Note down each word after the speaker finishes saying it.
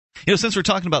Since we're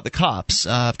talking about the cops,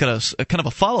 I've got a kind of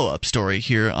a follow-up story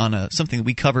here on something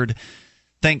we covered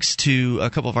thanks to a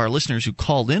couple of our listeners who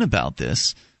called in about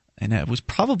this. And it was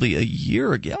probably a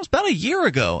year ago. It was about a year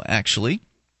ago, actually,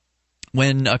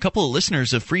 when a couple of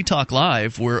listeners of Free Talk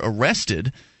Live were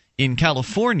arrested in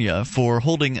California for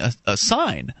holding a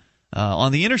sign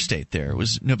on the interstate there. It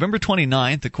was November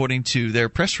 29th, according to their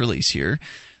press release here.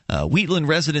 Wheatland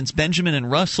residents Benjamin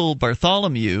and Russell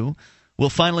Bartholomew will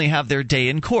finally have their day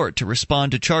in court to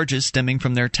respond to charges stemming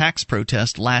from their tax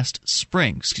protest last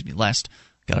spring.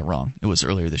 Got it wrong. It was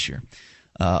earlier this year.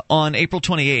 On April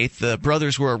 28th, the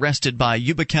brothers were arrested by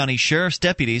Yuba County Sheriff's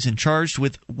deputies and charged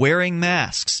with wearing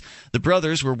masks. The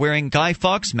brothers were wearing Guy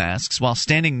Fawkes masks while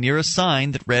standing near a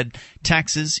sign that read,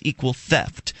 "Taxes equal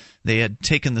theft." They had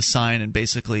taken the sign and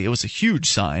basically, it was a huge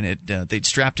sign. They'd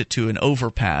strapped it to an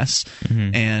overpass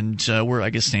and were, I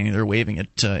guess, standing there waving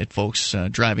at folks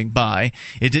driving by.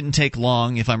 It didn't take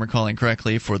long, if I'm recalling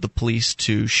correctly, for the police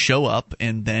to show up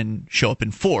and then show up in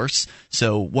force.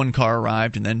 So one car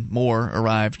arrived and then more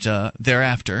arrived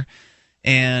thereafter.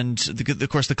 And, of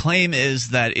course, the claim is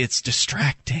that it's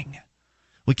distracting.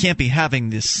 We can't be having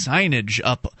this signage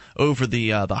up over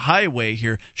the highway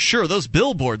here. Sure, those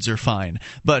billboards are fine,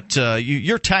 but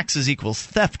your taxes equals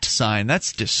theft sign,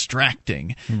 that's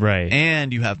distracting. Right.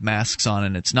 And you have masks on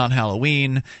and it's not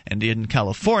Halloween, and in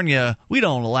California, we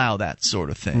don't allow that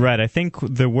sort of thing. Right. I think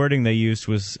the wording they used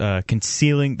was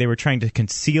concealing. They were trying to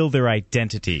conceal their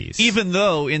identities. Even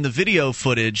though in the video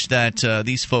footage that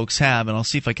these folks have, and I'll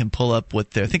see if I can pull up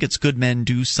what I think it's Good Men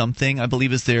Do Something, I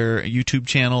believe is their YouTube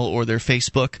channel or their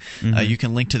Facebook. You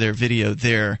can link to their video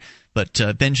there. But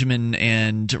Benjamin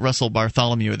and Russell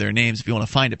Bartholomew are their names if you want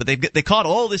to find it. But they caught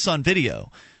all this on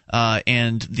video,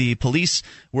 and the police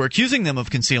were accusing them of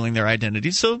concealing their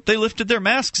identities. So they lifted their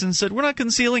masks and said, "We're not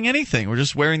concealing anything. We're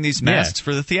just wearing these masks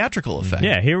for the theatrical effect."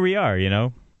 Yeah, here we are, Yeah,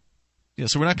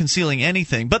 so we're not concealing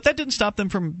anything. But that didn't stop them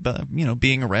from,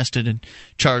 being arrested and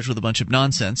charged with a bunch of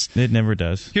nonsense. It never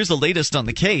does. Here's the latest on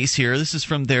the case here. This is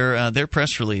from their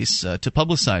press release to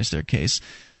publicize their case.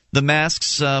 The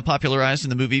masks popularized in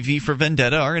the movie V for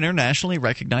Vendetta are internationally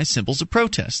recognized symbols of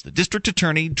protest. The district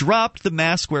attorney dropped the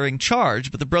mask-wearing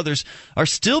charge, but the brothers are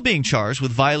still being charged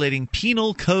with violating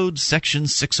Penal Code Section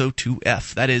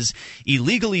 602F. That is,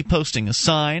 illegally posting a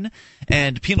sign,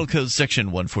 and Penal Code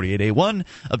Section 148A1,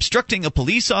 obstructing a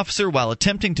police officer while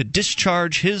attempting to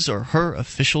discharge his or her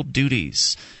official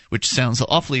duties. Which sounds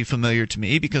awfully familiar to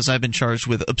me because I've been charged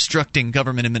with obstructing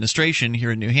government administration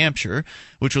here in New Hampshire,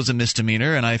 which was a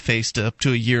misdemeanor, and I faced up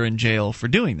to a year in jail for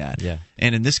doing that. Yeah.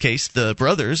 And in this case, the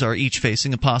brothers are each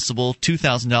facing a possible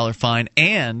 $2,000 fine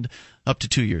and up to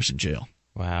 2 years in jail.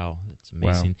 Wow, that's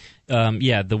amazing. Wow.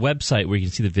 The website where you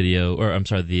can see the video,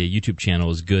 the YouTube channel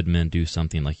is Good Men Do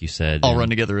Something, like you said. All run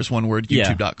together as one word,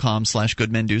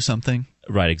 youtube.com/goodmendosomething.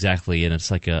 Right, exactly, and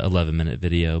it's like a 11-minute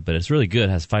video, but it's really good.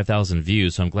 It has 5,000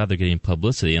 views, so I'm glad they're getting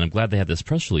publicity, and I'm glad they have this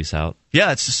press release out.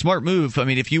 Yeah, it's a smart move. I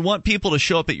mean, if you want people to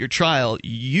show up at your trial,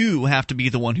 you have to be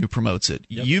the one who promotes it.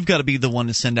 Yep. You've got to be the one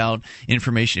to send out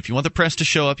information. If you want the press to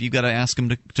show up, you've got to ask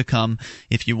them to come.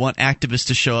 If you want activists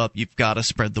to show up, you've got to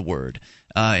spread the word.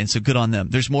 And so good on them.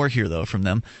 There's more here, though, from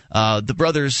them. The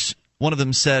brothers... One of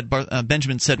them said,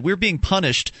 Benjamin said, "We're being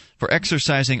punished for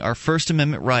exercising our First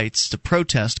Amendment rights to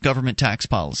protest government tax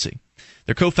policy."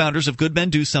 They're co-founders of Good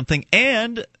Men Do Something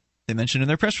and, they mentioned in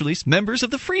their press release, members of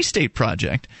the Free State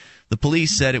Project. The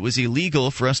police said it was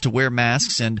illegal for us to wear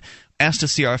masks and asked to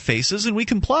see our faces, and we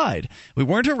complied. We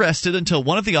weren't arrested until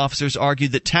one of the officers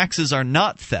argued that taxes are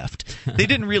not theft. They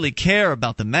didn't really care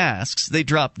about the masks. They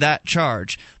dropped that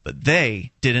charge, but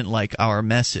they didn't like our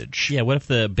message. Yeah, what if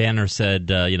the banner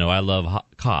said, I love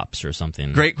cops or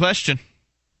something? Great question.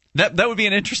 That would be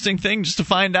an interesting thing just to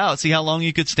find out. See how long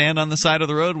you could stand on the side of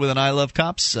the road with an "I love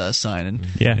cops" sign, and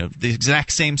the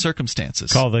exact same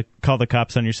circumstances. Call the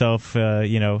cops on yourself.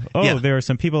 There are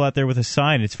some people out there with a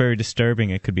sign. It's very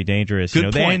disturbing. It could be dangerous.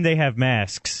 Good point. And they have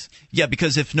masks. Yeah,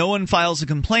 because if no one files a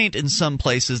complaint in some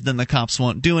places, then the cops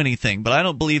won't do anything. But I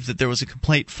don't believe that there was a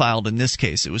complaint filed in this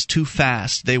case. It was too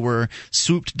fast. They were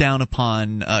swooped down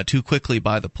upon too quickly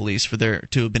by the police for there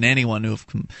to have been anyone who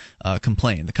have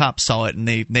complained. The cops saw it, and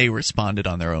they responded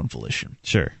on their own volition.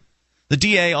 Sure. The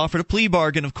DA offered a plea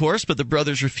bargain, of course, but the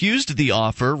brothers refused the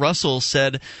offer. Russell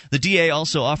said the DA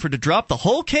also offered to drop the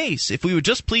whole case if we would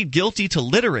just plead guilty to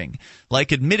littering,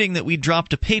 like admitting that we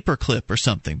dropped a paperclip or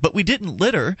something. But we didn't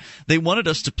litter. They wanted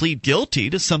us to plead guilty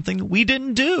to something we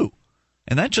didn't do.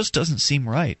 And that just doesn't seem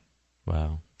right.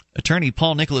 Wow. Attorney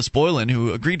Paul Nicholas Boylan,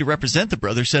 who agreed to represent the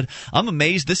brothers, said, "I'm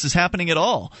amazed this is happening at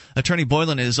all." Attorney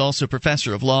Boylan is also a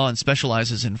professor of law and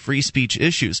specializes in free speech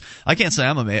issues. I can't say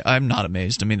I'm not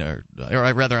amazed. I mean, or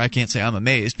rather, I can't say I'm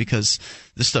amazed because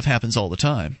this stuff happens all the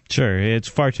time. Sure, it's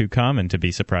far too common to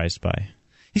be surprised by.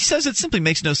 He says it simply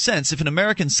makes no sense. If an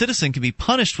American citizen can be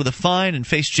punished with a fine and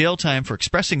face jail time for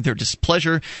expressing their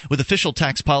displeasure with official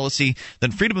tax policy,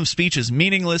 then freedom of speech is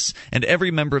meaningless and every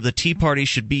member of the Tea Party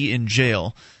should be in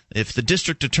jail. If the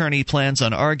district attorney plans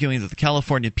on arguing that the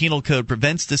California Penal Code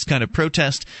prevents this kind of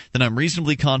protest, then I'm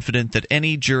reasonably confident that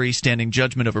any jury standing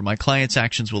judgment over my client's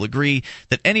actions will agree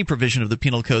that any provision of the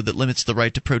Penal Code that limits the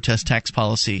right to protest tax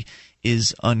policy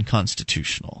is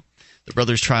unconstitutional. The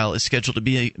brothers' trial is scheduled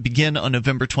to begin on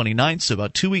November 29th, so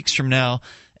about 2 weeks from now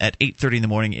at 8:30 in the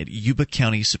morning at Yuba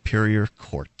County Superior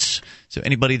Court. So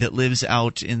anybody that lives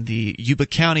out in the Yuba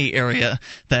County area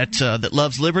that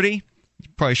loves liberty, you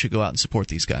probably should go out and support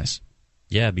these guys.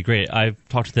 Yeah, it'd be great. I've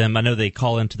talked to them. I know they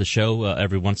call into the show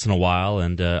every once in a while,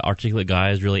 and Articulate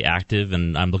Guy is really active,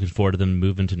 and I'm looking forward to them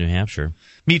moving to New Hampshire.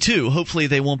 Me too. Hopefully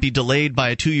they won't be delayed by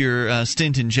a 2-year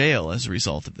stint in jail as a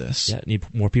result of this. Yeah, need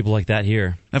more people like that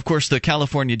here. Of course, the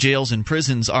California jails and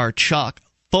prisons are chock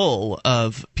full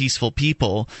of peaceful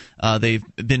people. They've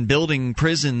been building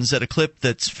prisons at a clip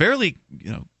that's fairly,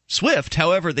 swift.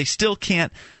 However, they still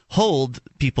can't hold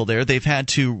people there. They've had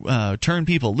to turn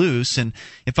people loose, and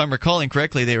if I'm recalling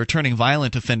correctly, they were turning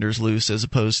violent offenders loose as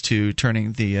opposed to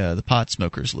turning the pot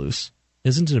smokers loose.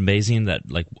 Isn't it amazing that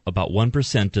about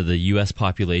 1% of the U.S.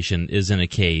 population is in a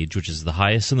cage, which is the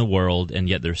highest in the world, and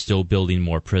yet they're still building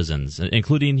more prisons,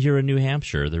 including here in New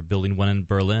Hampshire. They're building one in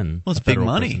Berlin. Well, it's big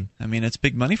money. Prison. I mean, it's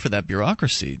big money for that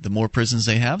bureaucracy. The more prisons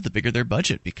they have, the bigger their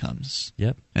budget becomes.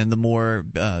 Yep. And the more,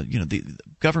 the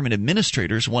government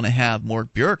administrators want to have more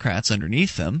bureaucrats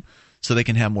underneath them so they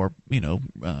can have more,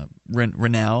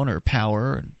 renown or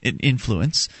power and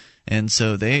influence. And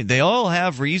so they all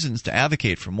have reasons to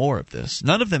advocate for more of this.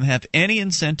 None of them have any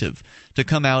incentive to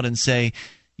come out and say,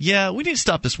 yeah, we need to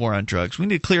stop this war on drugs. We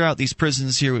need to clear out these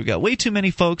prisons here. We've got way too many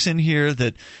folks in here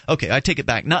that – okay, I take it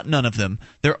back. Not none of them.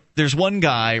 There's one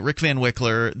guy, Rick Van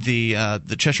Wickler,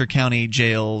 the Cheshire County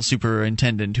Jail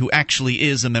superintendent, who actually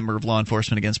is a member of law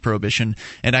enforcement against prohibition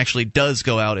and actually does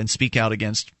go out and speak out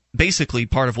against basically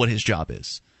part of what his job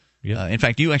is. Yeah. In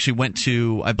fact, you actually went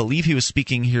to, I believe he was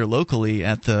speaking here locally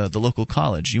at the local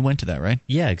college. You went to that, right?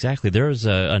 Yeah, exactly. There was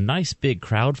a nice big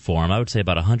crowd for him. I would say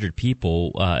about 100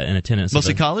 people in attendance.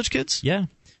 Mostly college kids? Yeah.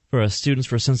 For a Students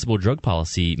for a Sensible Drug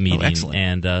Policy meeting. Oh, excellent.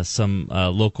 And some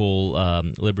local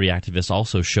liberty activists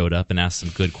also showed up and asked some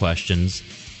good questions.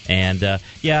 And but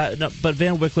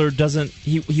Van Wickler doesn't.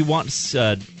 He wants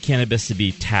cannabis to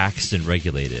be taxed and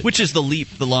regulated, which is the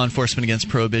law enforcement against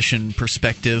prohibition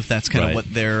perspective. That's kind of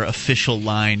what their official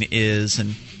line is,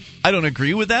 and I don't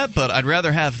agree with that. But I'd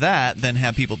rather have that than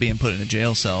have people being put in a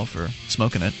jail cell for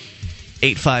smoking it.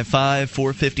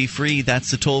 855-450-FREE. That's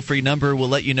the toll-free number. We'll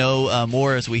let you know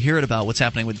more as we hear it about what's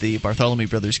happening with the Bartholomew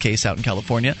brothers case out in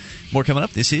California. More coming up.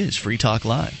 This is Free Talk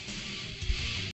Live.